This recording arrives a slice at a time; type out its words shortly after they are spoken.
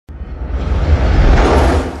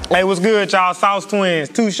Hey, what's good, y'all? Sauce Twins,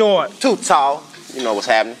 Too Short. Too Tall. You know what's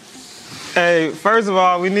happening. Hey, first of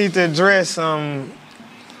all, we need to address 21.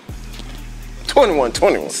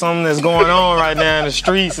 something that's going on right now in the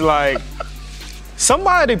streets. Like,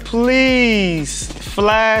 somebody please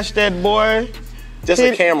flash that boy. Just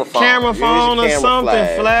a camera phone. Camera phone or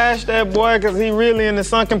something. Flash that boy, because he really in the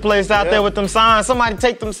sunken place out there with them signs. Somebody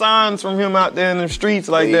take them signs from him out there in the streets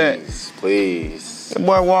like that. Please. That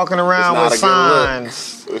boy walking around with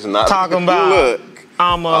signs. It's not talking a good about, look.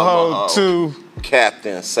 I'm a hoe too.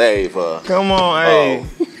 Captain, save her. Come on, hey.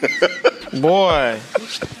 Boy.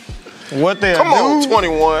 What they do? Come on,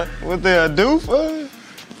 21. What they do for?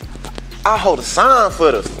 I hold a sign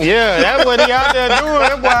for them. Yeah, that's what he out there doing.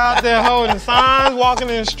 That boy out there holding signs, walking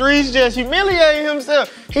in the streets, just humiliating himself.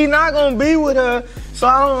 He not gonna be with her, so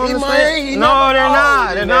I don't understand. No, they're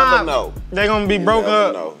not. They're not. They're gonna be broke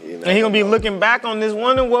up. And he gonna be looking back on this,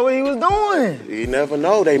 wondering what he was doing. You never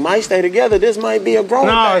know. They might stay together. This might be a growing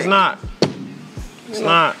thing. No, it's not. It's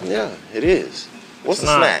not. Yeah, it is. What's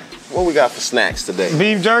the snack? What we got for snacks today?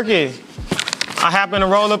 Beef jerky. I happened to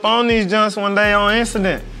roll up on these junks one day on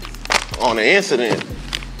incident. On the incident?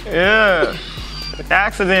 Yeah.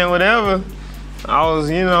 Accident, whatever. I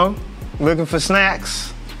was, looking for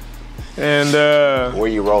snacks. And where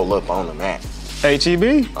you roll up on them at?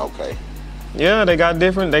 HEB. Okay. Yeah, they got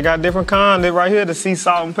different kind. They right here, the sea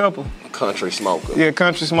salt and pepper. Country smoker. Yeah,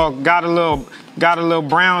 country smoker. Got a little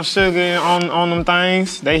brown sugar on them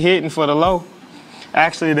things. They hitting for the low.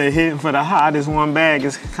 Actually, they hitting for the high. This one bag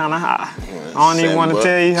is kind of high. I don't even want to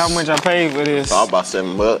tell you how much I paid for this. It's about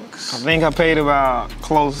 $7. I think I paid about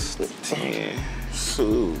close to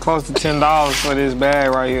 $10 for this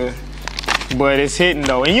bag right here. But it's hitting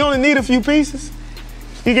though, and you only need a few pieces.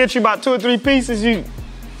 You get you about 2 or 3 pieces.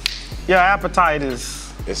 Your appetite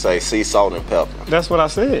is. It's a sea salt and pepper. That's what I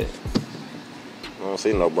said. I don't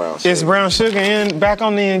see no brown sugar. It's brown sugar and back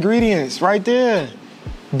on the ingredients right there.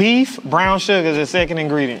 Beef, brown sugar is the second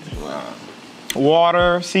ingredient. Wow.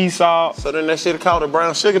 Water, sea salt. So then that shit called it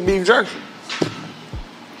brown sugar beef jerky.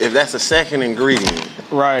 If that's the second ingredient.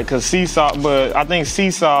 Right, because sea salt, but I think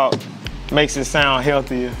sea salt makes it sound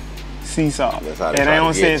healthier. Sea salt. That's how they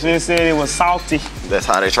don't say it. It said it was salty. That's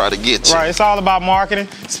how they try to get you. Right, it's all about marketing.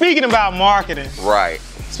 Speaking about marketing. Right.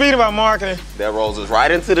 Speaking about marketing. That rolls us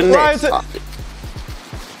right into the next topic.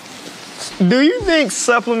 Do you think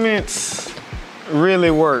supplements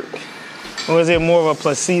really work? Or is it more of a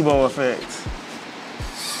placebo effect?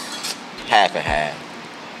 Half and half.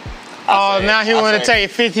 Now he want to take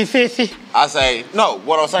 50-50? I say, no,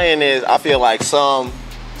 what I'm saying is I feel like some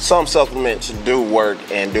supplements do work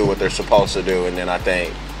and do what they're supposed to do, and then I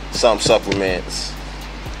think some supplements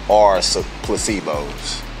are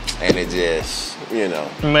placebos, and it just,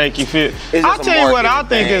 make you feel. I'll tell you what I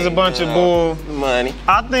think is a bunch of bull. Money.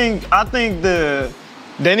 I think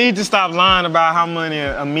they need to stop lying about how many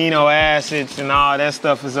amino acids and all that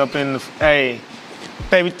stuff is up in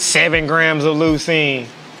maybe 7 grams of leucine.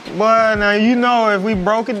 But now if we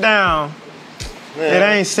broke it down, it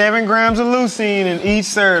ain't 7 grams of leucine in each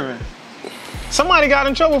serving. Somebody got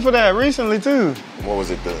in trouble for that recently too. What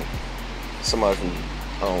was it? Somebody from,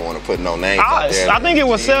 I don't want to put no names out there. I think it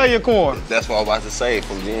was Cellucor. That's what I was about to say,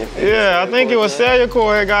 from GM. Yeah, I think it was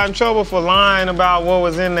Cellucor that got in trouble for lying about what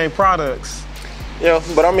was in their products. Yeah,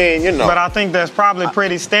 but I mean, But I think that's probably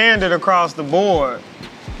pretty standard across the board.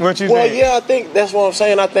 What you think? Well, yeah, I think that's what I'm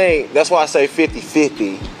saying. I think that's why I say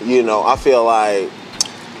 50-50. I feel like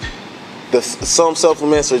some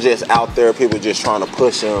supplements are just out there. People just trying to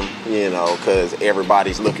push them, because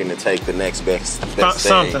everybody's looking to take the next best thing.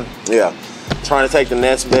 Something. Yeah, trying to take the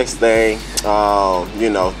next best thing.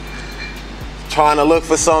 Trying to look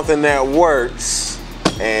for something that works,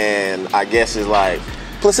 and I guess it's like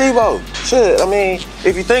placebo. Shit, I mean,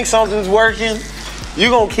 if you think something's working,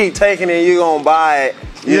 you're gonna keep taking it. You're gonna buy it.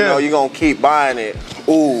 You're gonna keep buying it.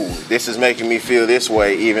 Ooh, this is making me feel this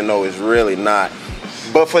way, even though it's really not.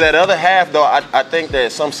 But for that other half, though, I think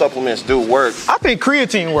that some supplements do work. I think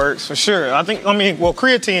creatine works for sure.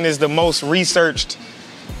 Creatine is the most researched.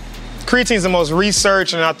 Creatine is the most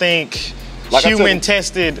researched, and I think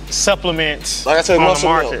human-tested supplements like I said, on muscle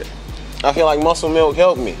the market. Milk. I feel like muscle milk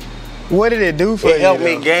helped me. What did it do for you? It helped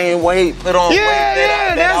me gain weight, put on weight.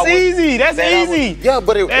 That's easy. That's easy. Yeah,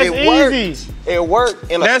 but it worked. It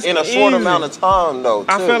worked in a short amount of time, though,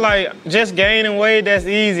 too. I feel like just gaining weight, that's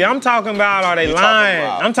easy. I'm talking about, are they lying?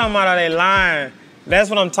 I'm talking about, are they lying? That's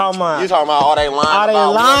what I'm talking about. You talking about, are they lying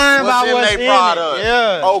about what's in their product?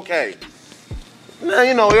 Yeah. Okay.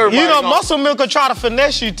 Now, everybody muscle milk will try to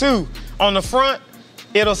finesse you, too. On the front,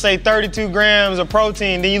 it'll say 32 grams of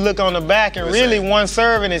protein. Then you look on the back, and really one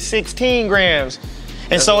serving is 16 grams.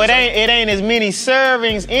 And so it ain't as many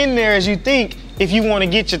servings in there as you think if you want to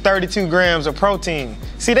get your 32 grams of protein.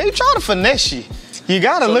 See, they try to finesse you. You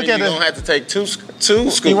gotta look at it. You're gonna have to take two scoops.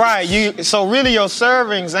 Right. So really your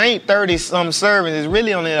servings ain't 30-some servings. It's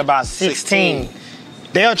really only about 16.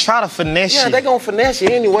 They'll try to finesse you. Yeah, they gonna finesse you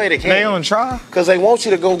any way they can. They gonna try. Because they want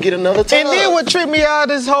you to go get another tub. And then what tripped me out,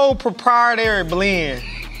 this whole proprietary blend.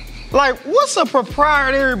 Like, what's a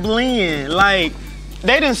proprietary blend? Like,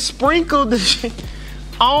 they done sprinkled the shit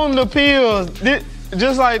on the pills,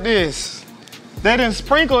 just like this. They done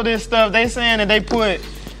sprinkled this stuff. They saying that they put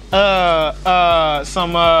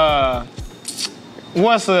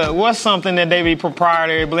what's something that they be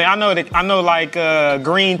proprietary blend? I know like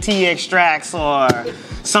green tea extracts or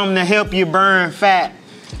something to help you burn fat.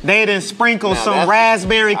 They done sprinkle some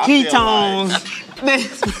raspberry ketones.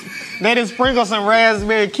 They done sprinkle some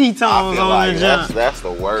raspberry ketones on the junk. That's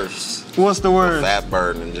the worst. What's the worst? Fat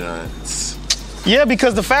burning joints. Yeah,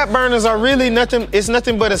 because the fat burners are really nothing. It's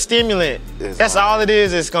nothing but a stimulant. That's all it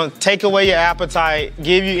is. It's gonna take away your appetite,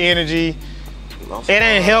 give you energy. It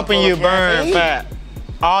ain't helping you burn fat.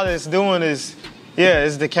 All it's doing is,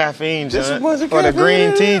 it's the caffeine junk or the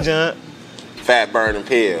green tea junk. Fat burning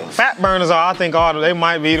pills. Fat burners are, I think, they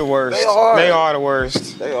might be the worst. They are. They are the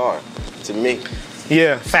worst. They are, to me.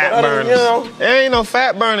 Yeah, fat burners. There ain't no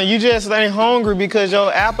fat burner. You just ain't hungry because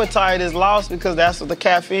your appetite is lost because that's what the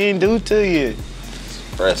caffeine do to you.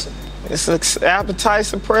 Suppressing. It's an appetite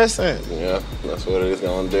suppressant. Yeah, that's what it's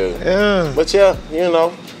gonna do. Yeah. But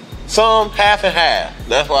some half and half.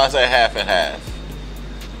 That's why I say half and half.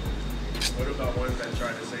 What about ones that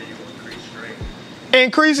try to say you increase strength?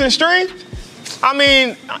 Increasing strength? I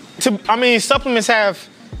mean, supplements have.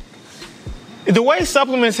 The way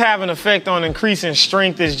supplements have an effect on increasing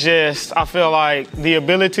strength is just, I feel like, the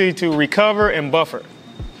ability to recover and buffer.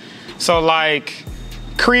 So like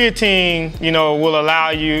creatine, will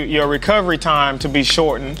allow your recovery time to be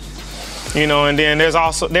shortened. And then there's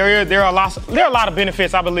also there are a lot of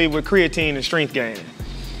benefits, I believe, with creatine and strength gaining.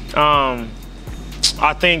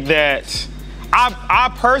 I think that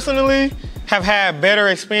I personally have had better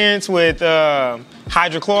experience with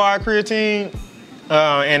hydrochloride creatine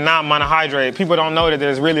and not monohydrate. People don't know that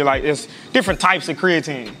there's really there's different types of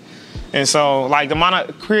creatine. And so like the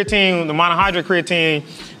monohydrate creatine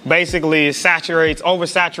basically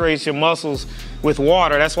oversaturates your muscles with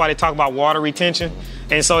water. That's why they talk about water retention.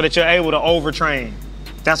 And so that you're able to overtrain.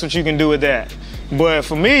 That's what you can do with that. But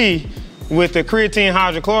for me, with the creatine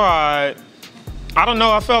hydrochloride, I don't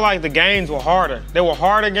know, I felt like the gains were harder. They were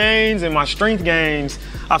harder gains, and my strength gains,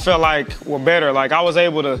 I felt like were better. Like I was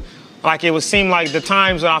able to, it would seem like the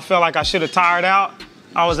times that I felt like I should have tired out,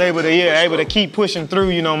 I was able to keep pushing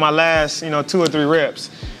through, my last, 2 or 3 reps.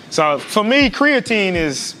 So for me, creatine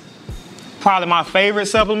is probably my favorite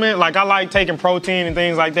supplement. Like I like taking protein and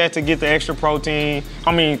things like that to get the extra protein.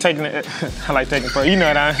 I like taking protein. You know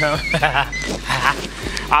what I know.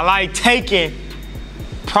 I like taking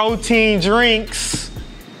protein drinks,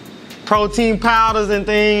 protein powders and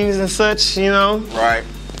things and such, Right.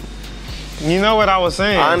 You know what I was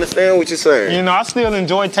saying. I understand what you're saying. I still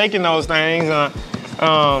enjoy taking those things.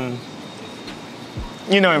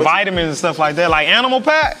 And vitamins and stuff like that. Like Animal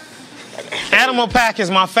Pack. Animal Pack is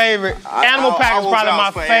my favorite. Animal Pack is probably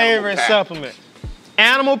my favorite supplement.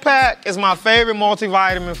 Animal Pack is my favorite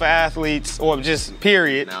multivitamin for athletes, or just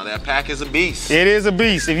period. Now that pack is a beast. It is a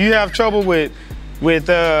beast. If you have trouble with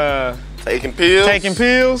taking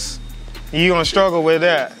pills, you're gonna struggle with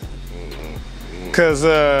that. Cause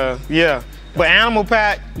but Animal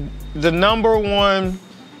Pack, the number one.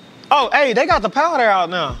 Oh, hey, they got the powder out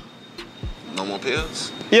now. No more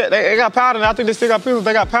pills? Yeah, they got powder now. I think they still got pills.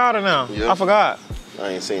 They got powder now. Yep. I forgot. I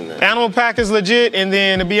ain't seen that. Animal Pack is legit. And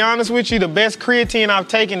then, to be honest with you, the best creatine I've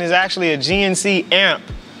taken is actually a GNC AMP.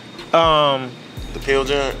 The pill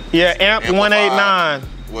joint? Yeah, AMP 189.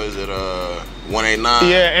 What is it, 189?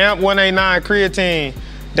 Yeah, AMP 189 creatine.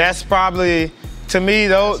 That's probably, to me,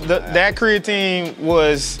 though, that creatine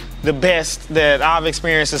was the best that I've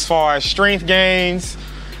experienced as far as strength gains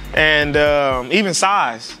and even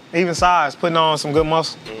size, putting on some good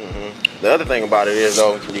muscle. Mm-hmm. The other thing about it is,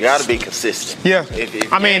 though, you got to be consistent. Yeah,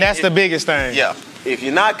 that's the biggest thing. Yeah, if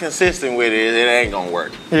you're not consistent with it, it ain't gonna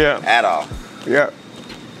work. Yeah, at all. Yeah,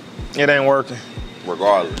 it ain't working.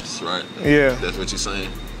 Regardless, right? Yeah, that's what you're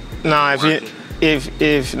saying. Nah,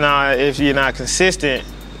 if you're not consistent,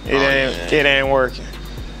 it ain't working.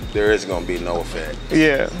 There is gonna be no effect.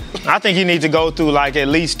 Yeah, I think you need to go through like at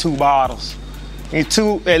least 2 bottles.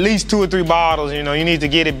 At least 2 or 3 bottles. You need to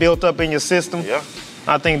get it built up in your system. Yeah.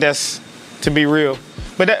 I think that's to be real.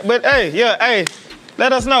 But hey, let's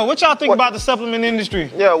Let us know. What y'all think about the supplement industry?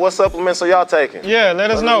 Yeah, what supplements are y'all taking? Yeah, let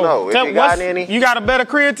us know. If you got any. You got a better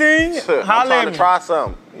creatine? I'm trying to try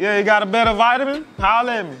something. Yeah, you got a better vitamin?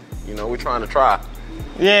 Holla at me. You know, we're trying to try.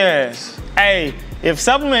 Yeah. Hey, if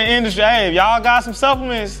supplement industry, hey, if y'all got some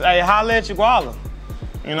supplements, hey, holla at your guala.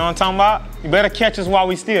 You know what I'm talking about? You better catch us while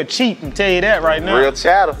we still cheap, and tell you that right now. Real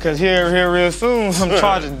chatter. Cause here real soon, I'm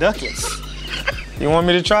charging ducats. You want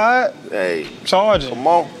me to try it? Hey. Charge it. Come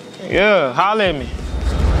on. Yeah, holla at me.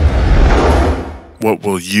 What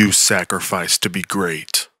will you sacrifice to be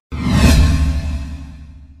great?